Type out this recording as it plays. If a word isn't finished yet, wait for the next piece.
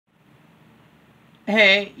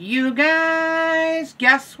Hey, you guys,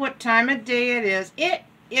 guess what time of day it is? It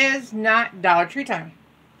is not Dollar Tree time.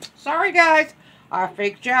 Sorry, guys, I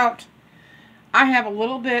faked you out. I have a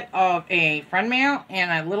little bit of a friend mail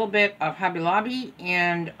and a little bit of Hobby Lobby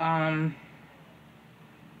and,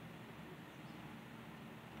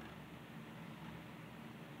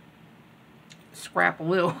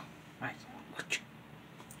 scrapaloo.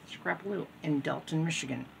 Scrapaloo in Delton,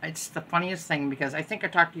 Michigan. It's the funniest thing because I think I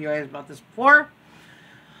talked to you guys about this before.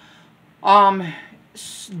 Um,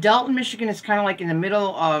 Delton, Michigan is kind of like in the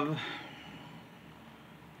middle of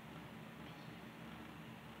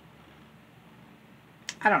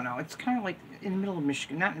I don't know. It's kind of like in the middle of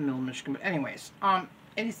Michigan, not in the middle of Michigan, but anyways. And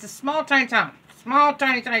it's a small tiny town, small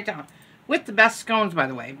tiny town, with the best scones, by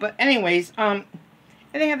the way. But anyways, and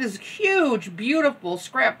they have this huge, beautiful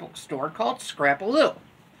scrapbook store called Scrapaloo,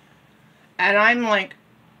 and I'm like,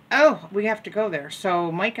 oh, we have to go there.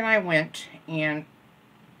 So Mike and I went, and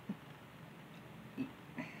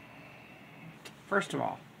first of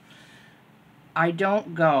all, I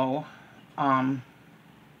don't go,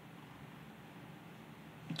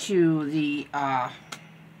 to the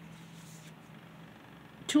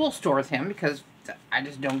tool store with him because I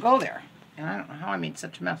just don't go there. And I don't know how I made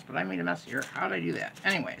such a mess, but I made a mess here. How did I do that?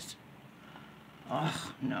 Anyways.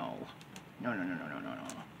 Oh, no. No.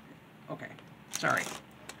 Okay. Sorry. I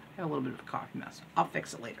had a little bit of a coffee mess. I'll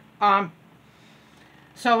fix it later.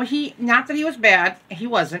 So not that he was bad. He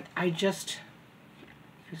wasn't. He was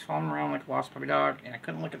falling around like a lost puppy dog, and I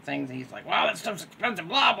couldn't look at things, and he's like, wow, that stuff's expensive,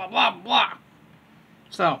 blah, blah, blah, blah.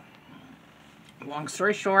 So, long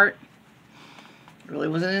story short, really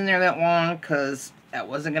wasn't in there that long because that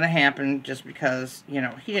wasn't going to happen just because, you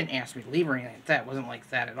know, he didn't ask me to leave or anything like that. It wasn't like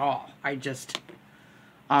that at all. I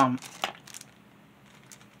know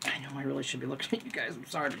I really should be looking at you guys. I'm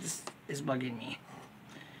sorry, but this is bugging me.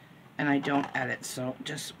 And I don't edit, so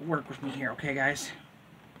just work with me here, okay, guys?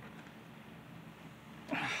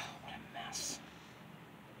 Oh, what a mess.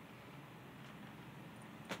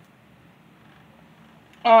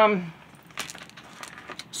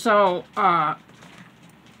 So,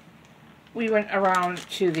 we went around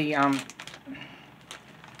to the,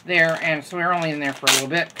 there, and so we were only in there for a little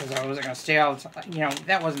bit, because I wasn't going to stay all the time. You know,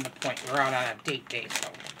 that wasn't the point. We were out on a date day, so,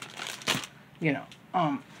 you know,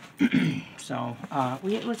 so,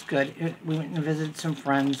 it was good. We went and visited some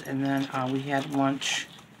friends, and then, we had lunch,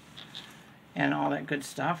 and all that good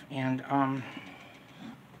stuff, and,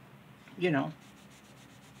 you know,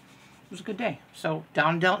 it was a good day. So,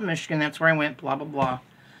 down in Delton, Michigan, that's where I went, blah, blah, blah.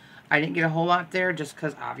 I didn't get a whole lot there, just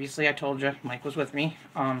because, obviously, I told you, Mike was with me,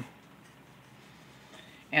 and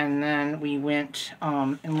then we went,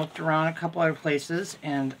 and looked around a couple other places,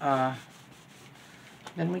 and,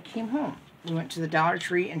 then we came home. We went to the Dollar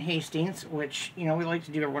Tree in Hastings, which, you know, we like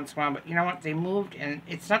to do every once in a while, but you know what, they moved, and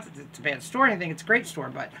it's not that it's a bad store or anything, it's a great store,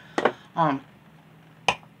 but,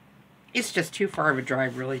 it's just too far of a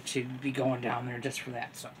drive, really, to be going down there just for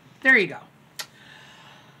that, so, there you go.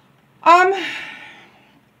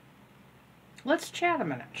 Let's chat a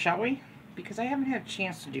minute, shall we? Because I haven't had a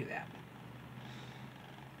chance to do that.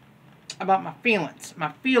 About my feelings.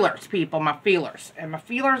 My feelers, people. My feelers. And my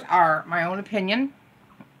feelers are my own opinion.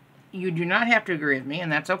 You do not have to agree with me,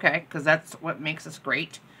 and that's okay, because that's what makes us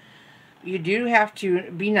great. You do have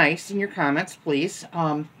to be nice in your comments, please.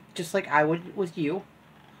 Just like I would with you.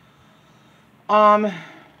 I'm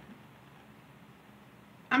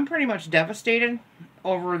pretty much devastated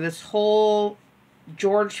over this whole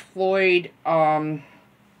George Floyd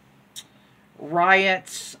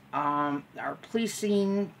riots, our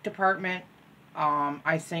policing department.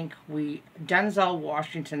 I think Denzel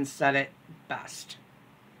Washington said it best.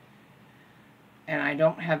 And I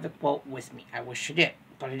don't have the quote with me. I wish I did,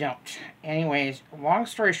 but I don't. Anyways, long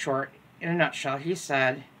story short, in a nutshell, he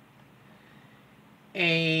said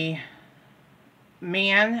a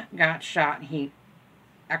man got shot and he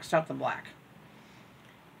X'd out the black.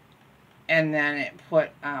 And then it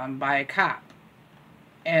put by a cop,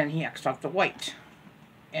 and he X'd out the white.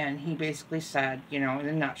 And he basically said, you know, in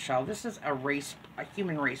a nutshell, this is a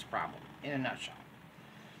human race problem, in a nutshell.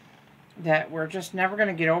 That we're just never going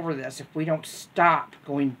to get over this if we don't stop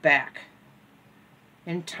going back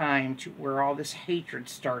in time to where all this hatred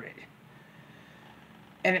started.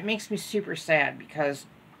 And it makes me super sad because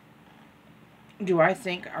do I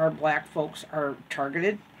think our black folks are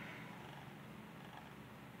targeted?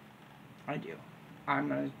 I do. I'm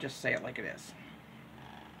going to just say it like it is.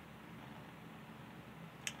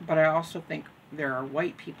 But I also think there are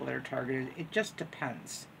white people that are targeted. It just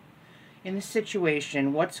depends. In the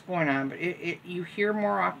situation, what's going on. But you hear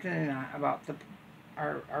more often than not about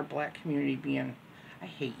our black community being I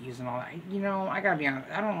hate using all that. You know, I gotta be honest.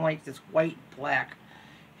 I don't like this white, black,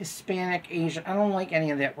 Hispanic, Asian. I don't like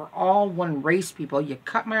any of that. We're all one race, people. You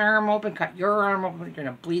cut my arm open, cut your arm open, you're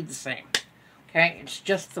gonna bleed the same. Okay? It's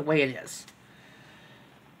just the way it is.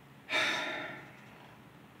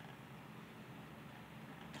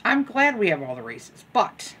 I'm glad we have all the races,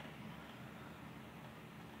 but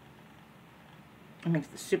it makes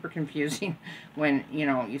it super confusing when, you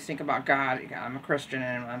know, you think about God. I'm a Christian,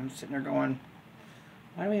 and I'm sitting there going,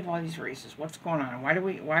 why do we have all these races? What's going on?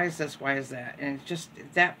 Why is this? Why is that? And it's just,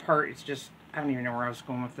 that part, it's just, I don't even know where I was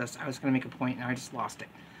going with this. I was going to make a point, and I just lost it.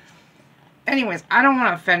 Anyways, I don't want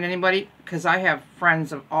to offend anybody, because I have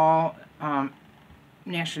friends of all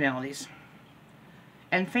nationalities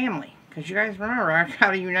and family. Because you guys remember, I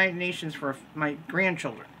got a United Nations for my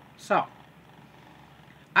grandchildren. So,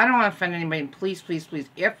 I don't want to offend anybody. Please, please, please.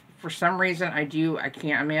 If for some reason I do, I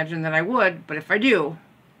can't imagine that I would. But if I do,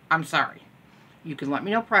 I'm sorry. You can let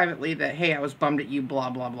me know privately that, hey, I was bummed at you, blah,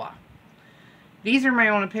 blah, blah. These are my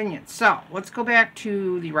own opinions. So, let's go back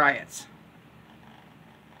to the riots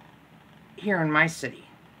here in my city.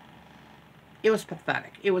 It was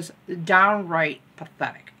pathetic. It was downright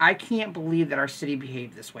pathetic. I can't believe that our city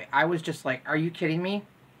behaved this way. I was just like, are you kidding me?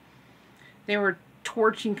 They were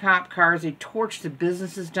torching cop cars. They torched the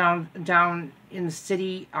businesses down in the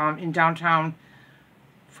city, in downtown.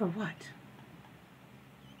 For what?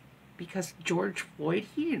 Because George Floyd,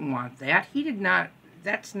 he didn't want that. He did not,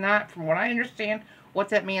 that's not, from what I understand, what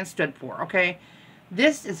that man stood for, okay?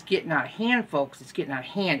 This is getting out of hand, folks. It's getting out of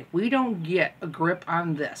hand. If we don't get a grip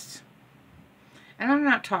on this, and I'm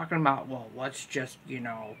not talking about, well, let's just, you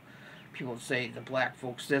know, people say the black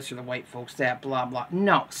folks this or the white folks that, blah, blah.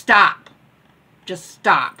 No, stop. Just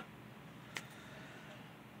stop.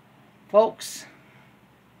 Folks,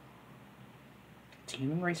 it's a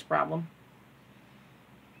human race problem.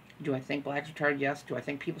 Do I think blacks are retarded? Yes. Do I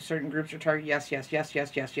think people, certain groups are retarded? Yes, yes, yes,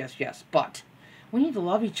 yes, yes, yes, yes. But we need to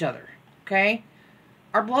love each other, okay?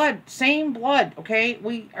 Our blood, same blood, okay?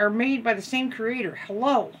 We are made by the same creator.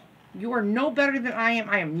 Hello. You are no better than I am.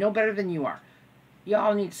 I am no better than you are. You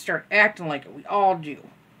all need to start acting like it. We all do.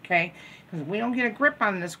 Okay? Because if we don't get a grip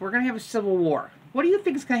on this, we're going to have a civil war. What do you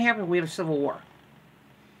think is going to happen if we have a civil war?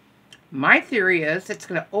 My theory is it's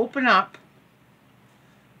going to open up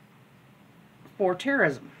for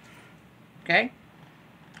terrorism. Okay?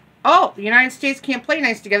 Oh, the United States can't play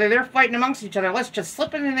nice together. They're fighting amongst each other. Let's just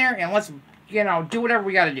slip it in there and let's, you know, do whatever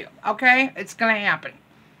we got to do. Okay? It's going to happen.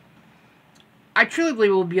 I truly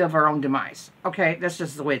believe we'll be of our own demise. Okay, that's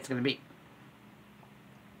just the way it's going to be.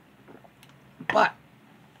 But,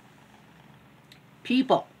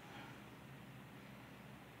 people,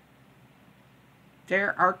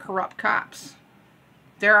 there are corrupt cops.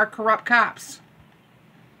 There are corrupt cops.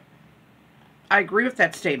 I agree with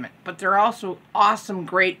that statement, but there are also awesome,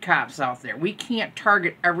 great cops out there. We can't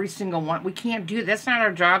target every single one. We can't do that. That's not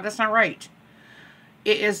our job. That's not right.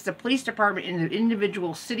 It is the police department in the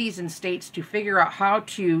individual cities and states to figure out how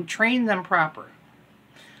to train them proper.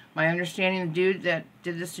 My understanding, the dude that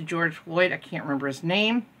did this to George Floyd, I can't remember his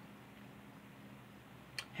name,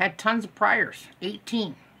 had tons of priors,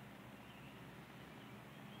 18.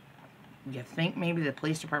 You think maybe the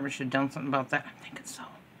police department should have done something about that? I'm thinking so.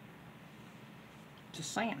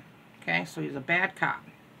 Just saying. Okay, so he's a bad cop.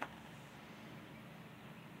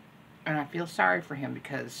 And I feel sorry for him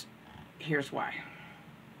because here's why.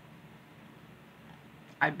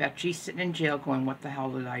 I bet she's sitting in jail going, what the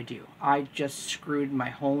hell did I do? I just screwed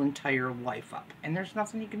my whole entire life up. And there's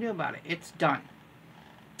nothing you can do about it. It's done.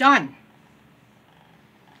 Done.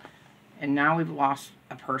 And now we've lost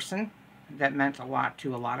a person that meant a lot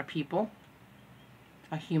to a lot of people.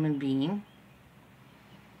 A human being.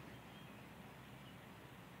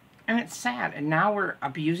 And it's sad. And now we're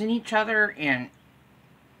abusing each other and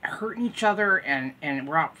hurting each other, and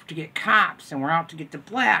we're out to get cops, and we're out to get the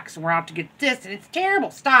blacks, and we're out to get this, and it's terrible.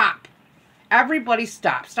 Stop. Everybody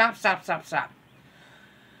stop. Stop, stop, stop, stop.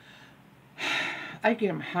 I get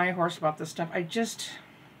on my high horse about this stuff. I just...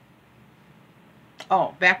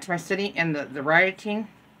 Oh, back to my city and the rioting.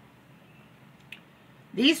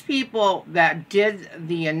 These people that did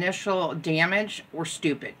the initial damage were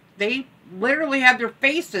stupid. They literally had their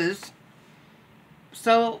faces,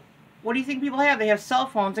 so... What do you think people have? They have cell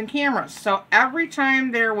phones and cameras. So every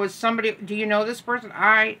time there was somebody, do you know this person?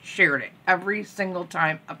 I shared it every single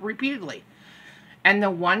time, repeatedly. And the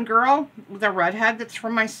one girl, the redhead that's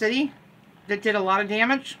from my city, that did a lot of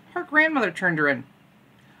damage, her grandmother turned her in.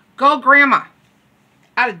 Go, Grandma.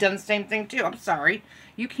 I'd have done the same thing too. I'm sorry.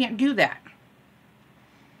 You can't do that.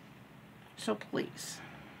 So please,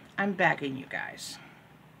 I'm begging you guys.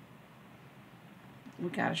 we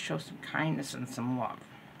got to show some kindness and some love.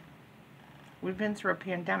 We've been through a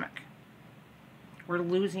pandemic. We're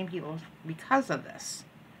losing people because of this.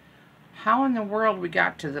 How in the world we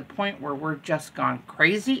got to the point where we're just gone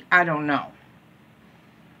crazy, I don't know.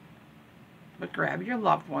 But grab your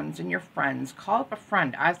loved ones and your friends. Call up a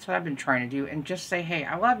friend. That's what I've been trying to do. And just say, hey,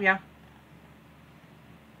 I love you.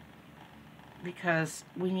 Because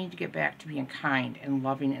we need to get back to being kind and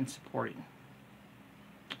loving and supporting.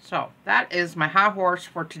 So, that is my high horse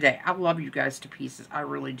for today. I love you guys to pieces. I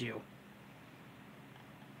really do.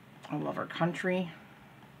 I love our country.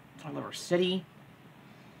 I love our city.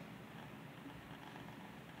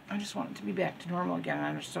 I just want it to be back to normal again.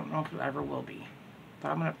 I just don't know if it ever will be. But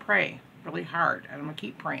I'm going to pray really hard. And I'm going to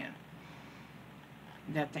keep praying.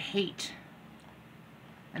 That the hate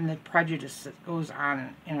and the prejudice that goes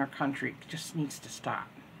on in our country just needs to stop.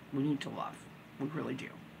 We need to love. We really do.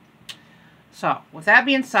 So, with that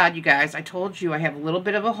being said, you guys, I told you I have a little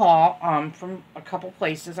bit of a haul from a couple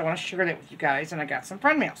places. I want to share that with you guys, and I got some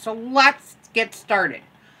friend mail. So, let's get started.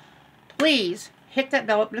 Please hit that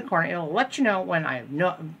bell up in the corner. It'll let you know when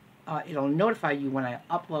it'll notify you when I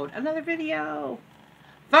upload another video.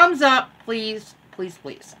 Thumbs up, please, please,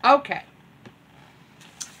 please. Okay.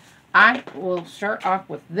 I will start off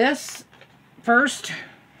with this first.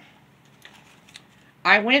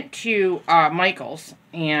 I went to Michael's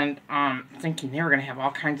and thinking they were going to have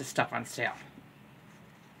all kinds of stuff on sale.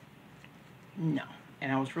 No.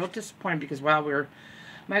 And I was real disappointed because while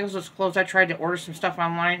Michael's was closed, I tried to order some stuff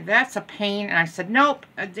online. That's a pain. And I said, nope.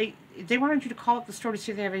 They wanted you to call up the store to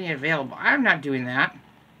see if they have any available. I'm not doing that.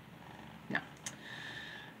 No.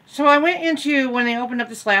 So I went into when they opened up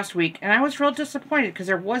this last week, and I was real disappointed because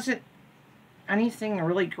there wasn't anything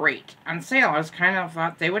really great on sale. I was kind of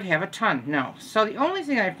thought they would have a ton. No. So the only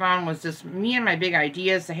thing I found was this Me and My Big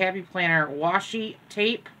Ideas, the Happy Planner washi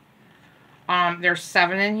tape. There's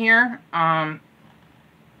 7 in here. And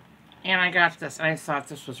I got this, and I thought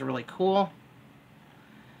this was really cool.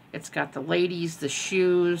 It's got the ladies, the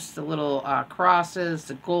shoes, the little crosses,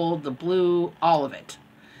 the gold, the blue, all of it.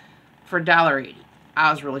 For $1.80.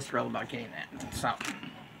 I was really thrilled about getting that. So,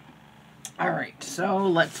 alright, so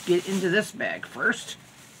let's get into this bag first.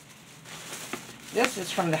 This is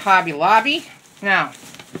from the Hobby Lobby. Now,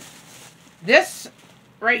 this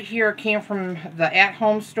right here came from the At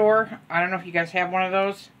Home store. I don't know if you guys have one of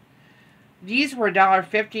those. These were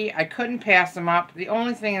 $1.50. I couldn't pass them up. The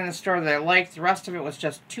only thing in the store that I liked, the rest of it was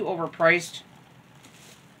just too overpriced.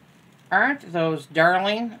 Aren't those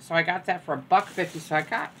darling? So I got that for $1.50, so I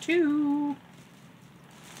got 2.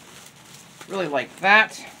 Really like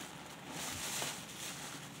that.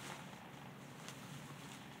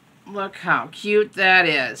 Look how cute that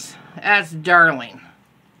is. That's darling.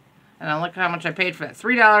 And look how much I paid for that.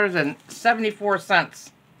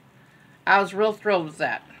 $3.74. I was real thrilled with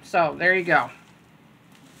that. So, there you go.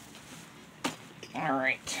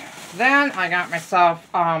 Alright. Then, I got myself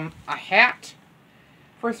a hat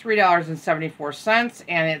for $3.74.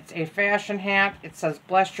 And it's a fashion hat. It says,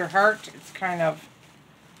 bless your heart. It's kind of...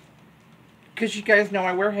 because you guys know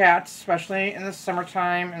I wear hats, especially in the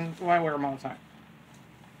summertime. And, well, I wear them all the time.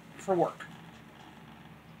 For work.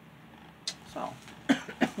 So,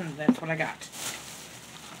 that's what I got.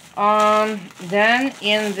 Then,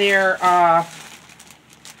 in their...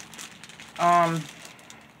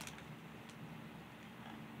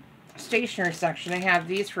 stationery section, they have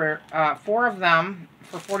these for 4 of them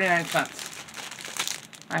for 49 cents.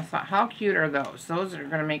 I thought, how cute are those? Those are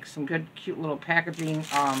going to make some good, cute little packaging,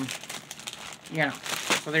 you know.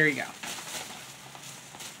 So there you go.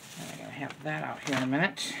 And I'm going to have that out here in a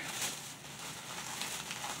minute.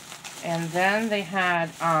 And then they had,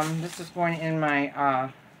 this is going in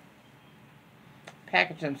my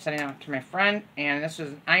package I'm sending out to my friend, and this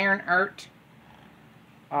is an Iron Art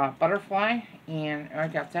butterfly, and I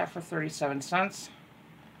got that for 37 cents.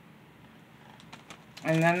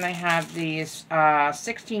 And then they have these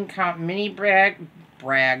 16 count mini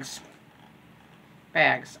bags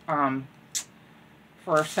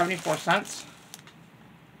for 74 cents.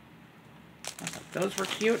 I thought those were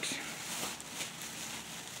cute.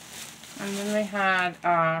 And then they had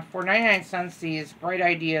for 99 cents these Bright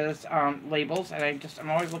Ideas labels, and I'm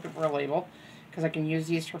always looking for a label because I can use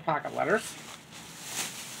these for pocket letters.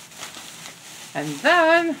 And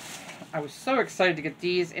then I was so excited to get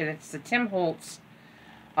these, and it's the Tim Holtz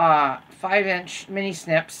 5-inch mini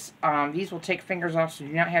snips. These will take fingers off, so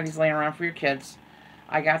do not have these laying around for your kids.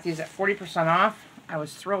 I got these at 40% off. I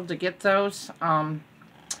was thrilled to get those. I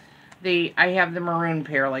have the maroon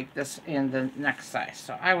pair like this in the next size,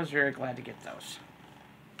 so I was very glad to get those.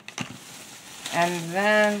 And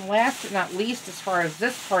then last but not least, as far as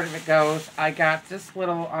this part of it goes, I got this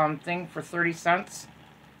little thing for 30 cents.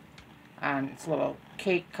 And it's a little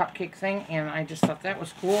cupcake thing, and I just thought that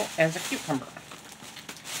was cool as a cucumber.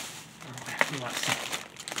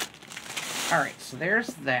 Alright, so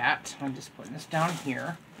there's that. I'm just putting this down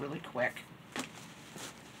here really quick.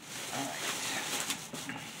 Alright.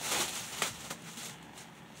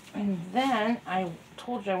 And then I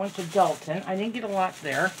told you I went to Dalton. I didn't get a lot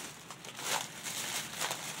there.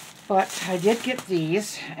 But I did get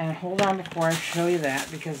these, and hold on before I show you that,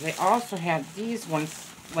 because they also had these ones,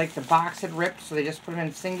 like the box had ripped, so they just put them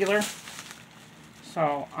in singular.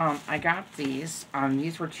 So I got these.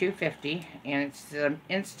 These were $2.50, and it's the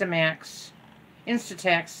Instatax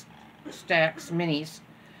Stacks Minis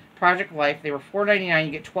Project Life. They were $4.99.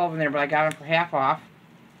 You get 12 in there, but I got them for half off.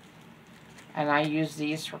 And I use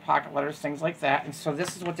these for pocket letters, things like that. And so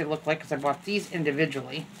this is what they look like, because I bought these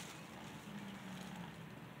individually.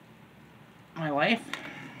 My Life,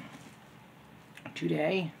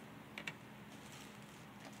 Today,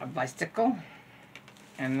 a bicycle,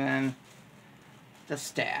 and then the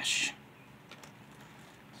stash.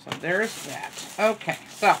 So there's that. Okay,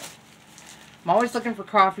 so I'm always looking for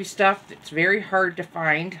coffee stuff. It's very hard to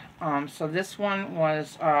find. So this one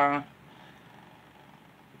was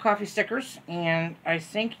coffee stickers, and I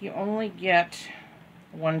think you only get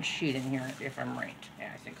one sheet in here, if I'm right.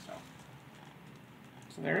 Yeah, I think so.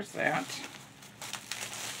 So there's that.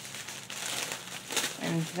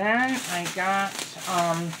 And then I got,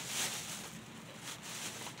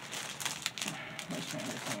 what's my other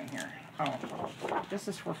thing in here? Oh, this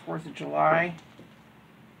is for 4th of July.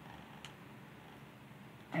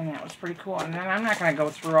 And that was pretty cool. And then I'm not going to go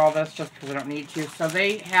through all this just because I don't need to. So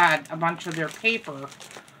they had a bunch of their paper,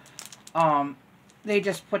 they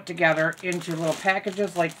just put together into little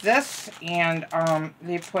packages like this. And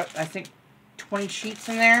they put, I think, 20 sheets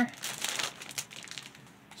in there.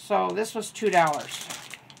 So this was $2.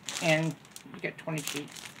 And you get 20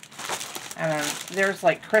 sheets. And there's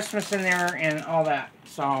like Christmas in there and all that.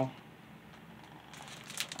 So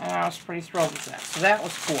I was pretty thrilled with that. So that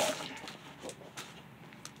was cool.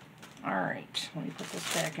 Alright, let me put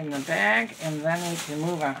this back in the bag and then we can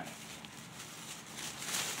move on.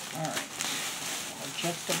 Alright, we're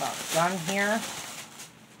just about done here.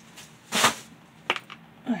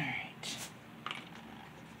 Alright.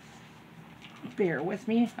 Bear with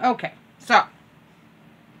me. Okay, so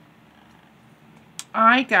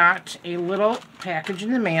I got a little package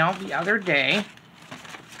in the mail the other day,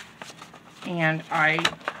 and I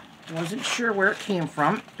wasn't sure where it came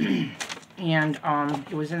from, and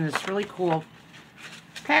it was in this really cool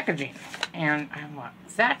packaging, and I thought,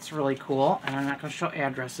 that's really cool, and I'm not going to show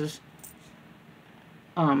addresses,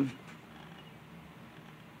 how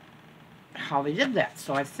they did that.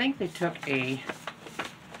 So I think they took a,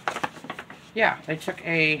 yeah, they took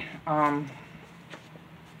a,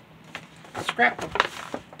 scrap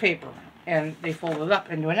paper and they folded it up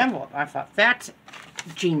into an envelope. I thought, that's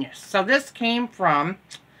genius. So this came from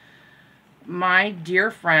my dear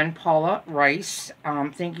friend Paula Rice.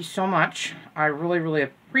 Thank you so much. I really, really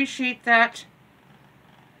appreciate that.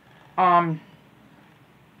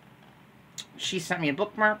 She sent me a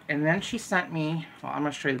bookmark, and then she sent me, well, I'm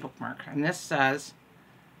going to show you the bookmark, and this says,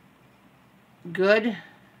 good,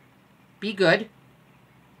 be good,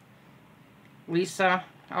 Lisa.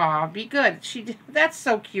 Aw, be good. That's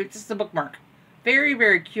so cute. This is the bookmark. Very,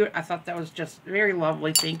 very cute. I thought that was just very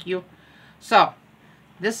lovely. Thank you. So,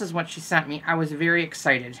 this is what she sent me. I was very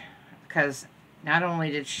excited because not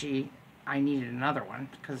only did I needed another one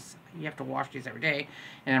because you have to wash these every day,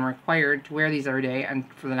 and I'm required to wear these every day and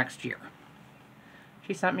for the next year.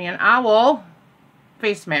 She sent me an owl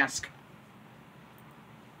face mask.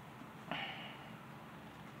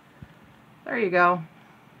 There you go.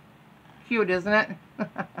 Cute, isn't it?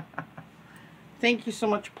 Thank you so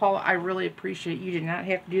much, Paula. I really appreciate it. You did not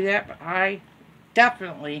have to do that, but I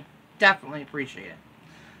definitely, definitely appreciate it.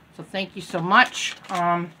 So thank you so much.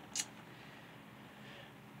 I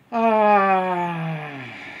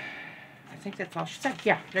think that's all she said.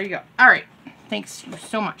 Yeah, there you go. All right. Thanks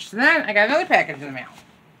so much. So then I got another package in the mail.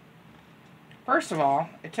 First of all,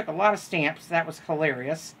 it took a lot of stamps. That was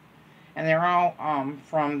hilarious. And they're all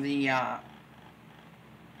from the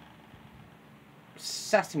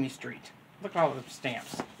Sesame Street. Look at all the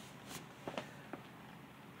stamps.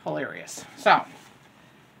 Hilarious. So,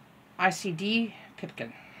 ICD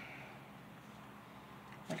Pipkin.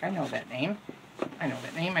 Like, I know that name. I know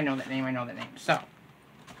that name. I know that name. I know that name. So,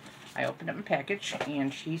 I opened up my package,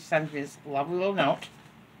 and she sent this lovely little note.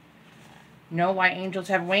 Know why angels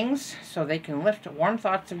have wings? So they can lift warm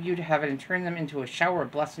thoughts of you to heaven and turn them into a shower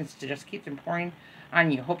of blessings to just keep them pouring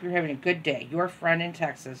on you. Hope you're having a good day. Your friend in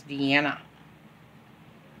Texas, Deanna.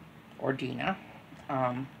 Or Dina.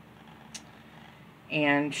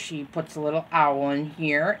 And she puts a little owl in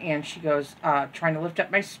here, and she goes, trying to lift up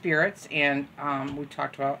my spirits, and we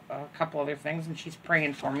talked about a couple other things, and she's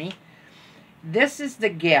praying for me. This is the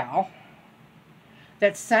gal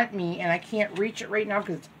that sent me, and I can't reach it right now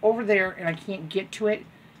because it's over there, and I can't get to it,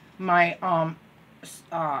 my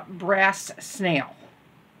brass snail.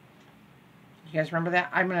 You guys remember that?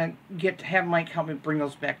 I'm going to have Mike help me bring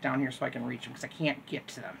those back down here so I can reach them, because I can't get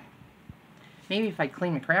to them. Maybe if I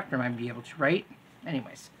clean my craft room, I'd be able to, right?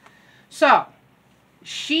 Anyways, so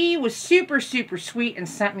she was super, super sweet and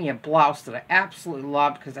sent me a blouse that I absolutely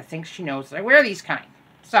love because I think she knows that I wear these kind.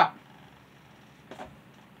 So,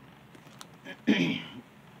 let me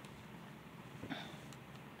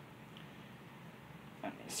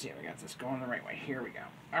see if I got this going the right way. Here we go.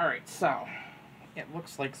 All right, so it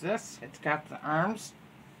looks like this. It's got the arms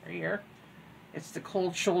right here. It's the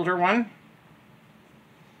cold shoulder one.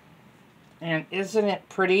 And isn't it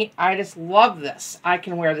pretty? I just love this. I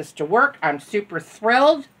can wear this to work. I'm super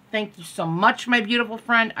thrilled. Thank you so much, my beautiful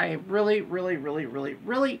friend. I really, really, really, really,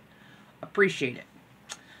 really appreciate it.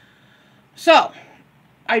 So,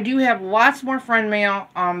 I do have lots more friend mail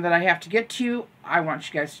that I have to get to. I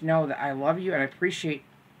want you guys to know that I love you and I appreciate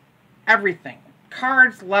everything.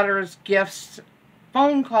 Cards, letters, gifts,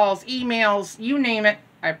 phone calls, emails, you name it.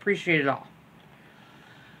 I appreciate it all.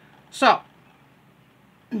 So,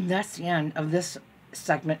 that's the end of this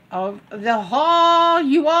segment of the haul,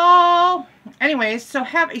 you all. Anyways, so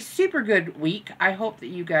have a super good week. I hope that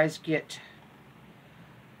you guys get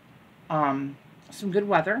some good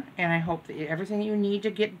weather, and I hope that everything you need to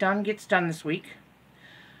get done gets done this week.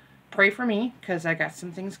 Pray for me, because I got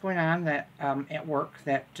some things going on that at work,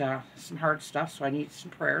 that some hard stuff, so I need some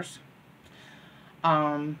prayers.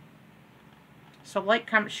 So like,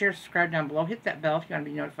 comment, share, subscribe down below. Hit that bell if you want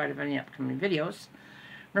to be notified of any upcoming videos.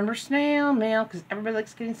 Remember, snail mail, because everybody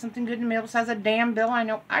likes getting something good in the mail besides a damn bill. I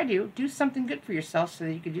know I do. Do something good for yourself so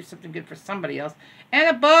that you can do something good for somebody else. And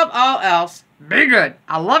above all else, be good.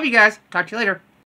 I love you guys. Talk to you later.